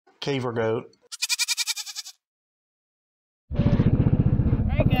caver goat.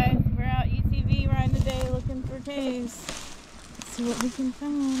 Alright guys, we're out UTV riding today looking for caves. Let's see what we can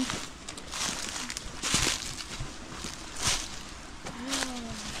find.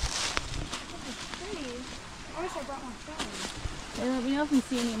 I wish I brought my phone. Hey, let me know if you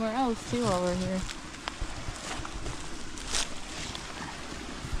see anywhere else too while we're here.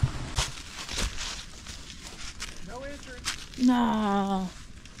 No entrance. Nah.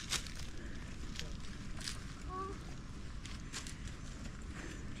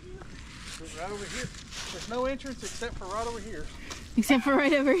 Right over here. There's no entrance except for right over here. Except for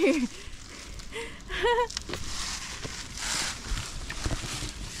right over here.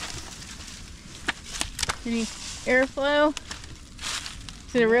 Any airflow?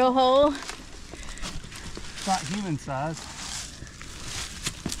 Is it a real hole? It's not human size.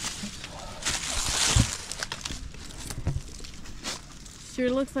 Sure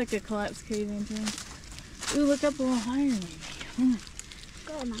looks like a collapsed cave entrance. Ooh, look up a little higher maybe. Come on.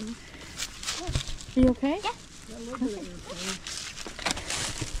 Go ahead, Mama. Are you okay? Yeah. Okay.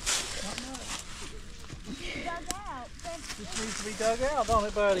 Dug out. This needs to be dug out, don't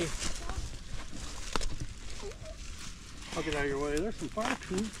it, buddy? I'll get out of your way. There's some fire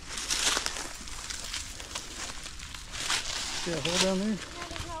tools. See that hole down there?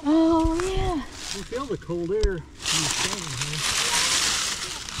 Oh, yeah. We feel the cold air in the stone here.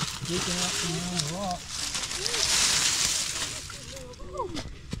 Leaking out from around the rock.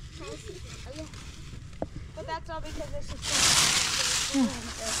 But that's all because it's just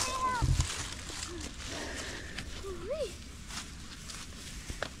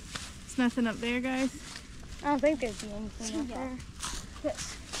There's nothing up there, guys. I don't think there's anything up there.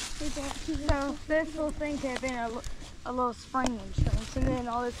 So this little thing could have been a little spring entrance, and then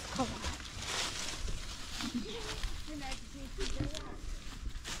all this comes.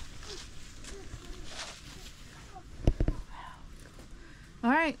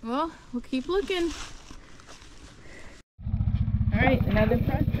 All right, well, we'll keep looking. All right, another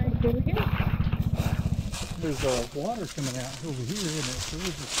prospect. Here we go. There's water coming out over here, isn't it? So there's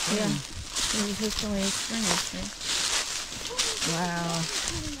a spring. Yeah, there's just only a spring up there. Wow.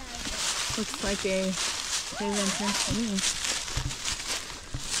 Looks like a cave entrance to me.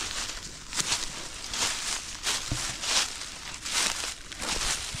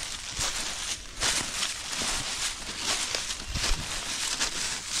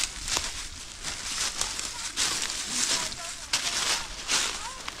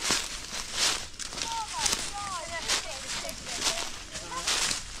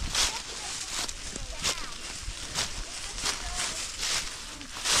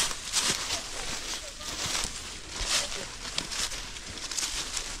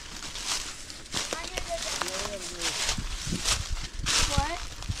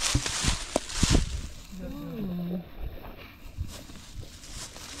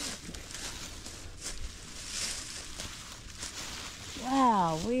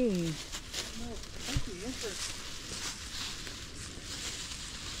 Wow-wee.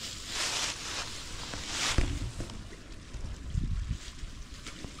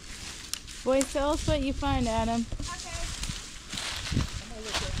 Boys, tell us what you find, Adam.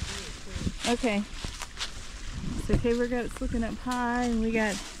 Okay. So caver goat's looking up high, and we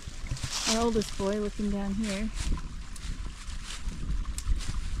got our oldest boy looking down here.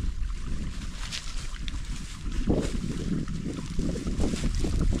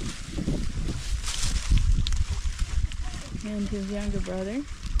 And his younger brother.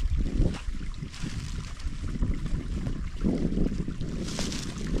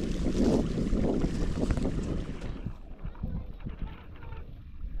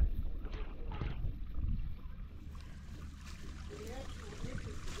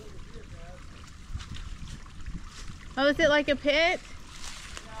 Oh, is it like a pit?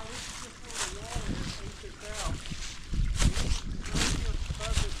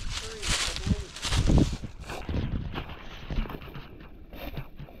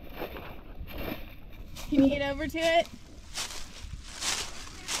 Can you get over to it?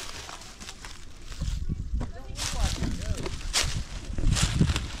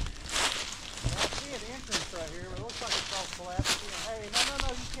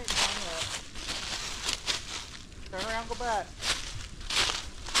 Turn around, go back.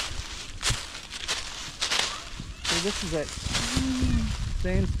 See, this is that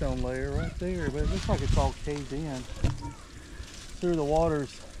sandstone layer right there, but it looks like it's all caved in. Through the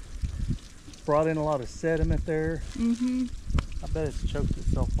waters, brought in a lot of sediment there. Mm-hmm. I bet it's choked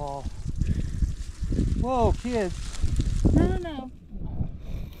itself off. Whoa, kids. No.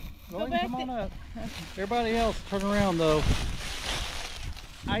 Go back. Come on up. Everybody else, turn around though.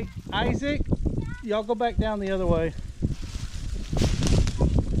 Isaac, y'all go back down the other way.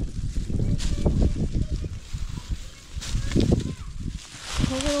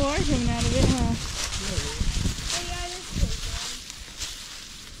 A little water coming out of it, huh?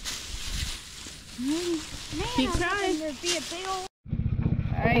 Keep trying.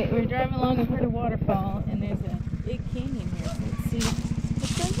 Alright, we're driving along and heard a waterfall, and there's a big canyon here. So let's see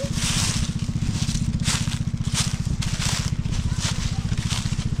what's down here.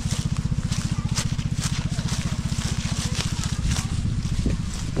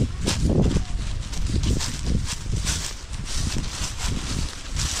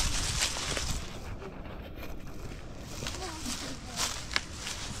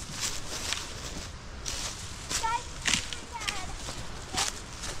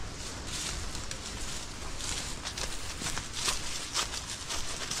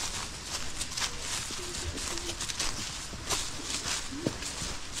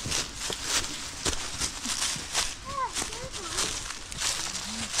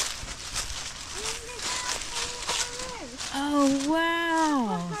 Oh,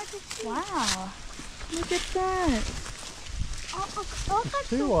 wow. Wow. Look at that.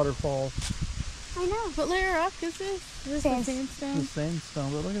 Two waterfalls. I know. What layer of rock is this? This is sandstone? The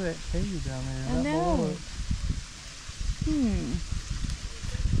sandstone, but look at that cave down there. I know.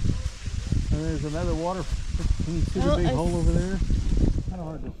 And there's another water. Can you see the big hole over there? Kind of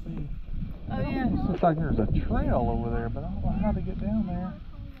hard to see. Oh, yeah. It looks like there's a trail over there, but I don't know how to get down there.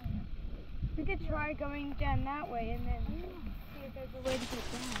 We could try going down that way and then see if there's a way to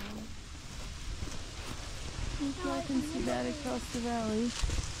get down. I can see that across the valley.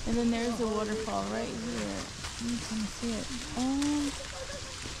 And then there's a waterfall right here. You can see it.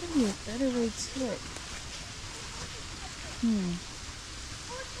 Maybe a better way to it.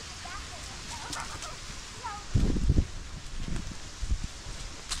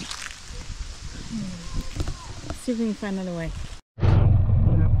 Let's see if we can find another way.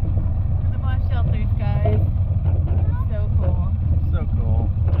 The bus shelters, guys. So cool. So cool.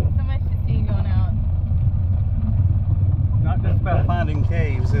 So much to see going out. Not just about finding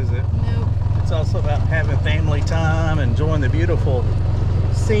caves, is it? Nope. It's also about having family time, enjoying the beautiful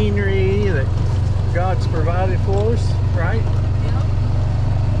scenery that God's provided for us, right? Yep.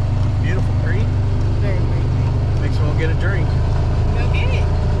 Beautiful creek. Very pretty. Makes me want to get a drink. Go get it.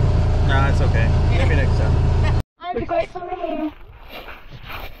 No, it's okay. Maybe next time. I'm going somewhere.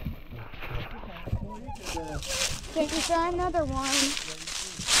 Think we try another one.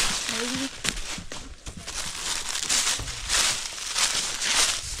 Maybe.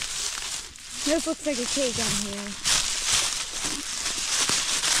 This looks like a cave down here.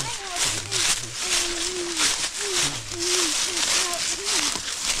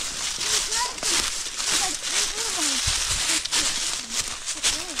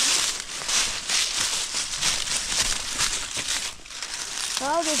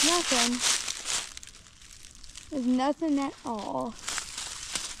 Oh, there's nothing. There's nothing at all.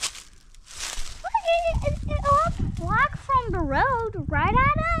 It looks black from the road, right,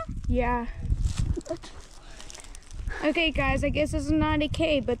 Anna? Yeah. Okay, guys, I guess this is not a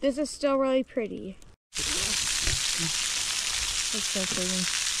cave, but this is still really pretty. Let's go, Cleveland.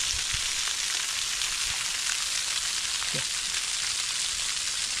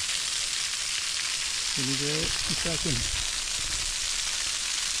 Can you go a second?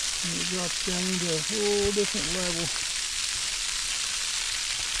 And it drops down into a whole different level.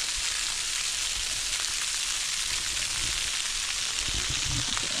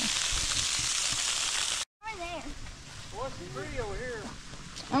 Right there. What's pretty over here?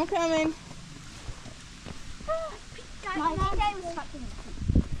 I'm coming.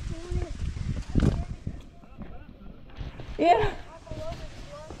 Yeah.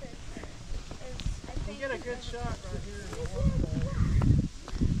 You get a good shot right here.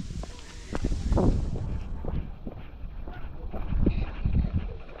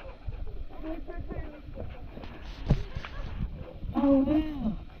 Oh,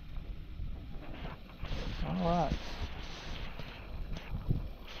 wow. All right.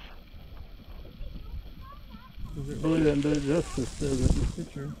 It really doesn't do justice, does it, in the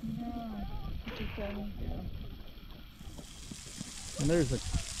picture? And there's a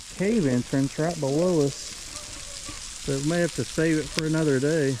cave entrance right below us, so we may have to save it for another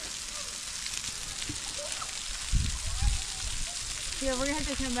day. Yeah, we're gonna have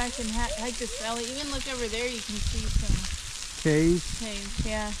to come back and hike this valley. Even look over there, you can see some Caves? caves.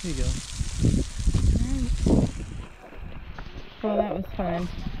 Yeah. Here you go. Well, that was fun.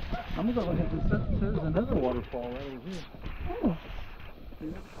 I'm gonna go look at this. There's another waterfall right over here. Oh.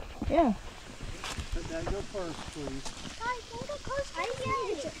 Yeah. Let Dad go first, please. Guys, don't get close to the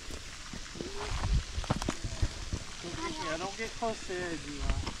edge. Yeah, don't get close to the edge, Eli.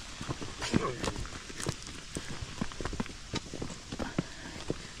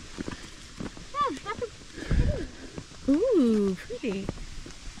 Dad, that's a Ooh, pretty.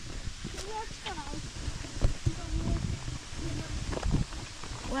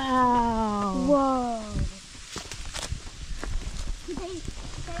 Wow. Whoa.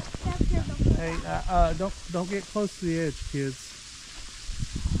 Hey, don't get close to the edge, kids.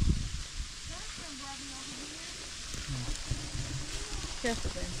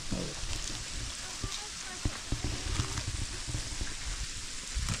 Careful, Ben.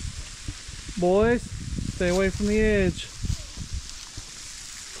 Boys, stay away from the edge.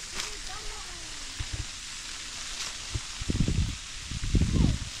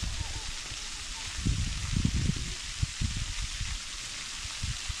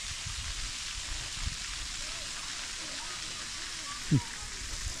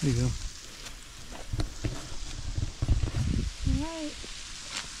 There you go. Alright.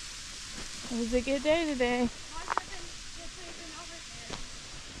 It was a good day today.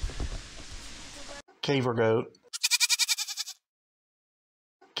 Caver goat.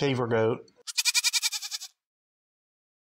 Caver goat.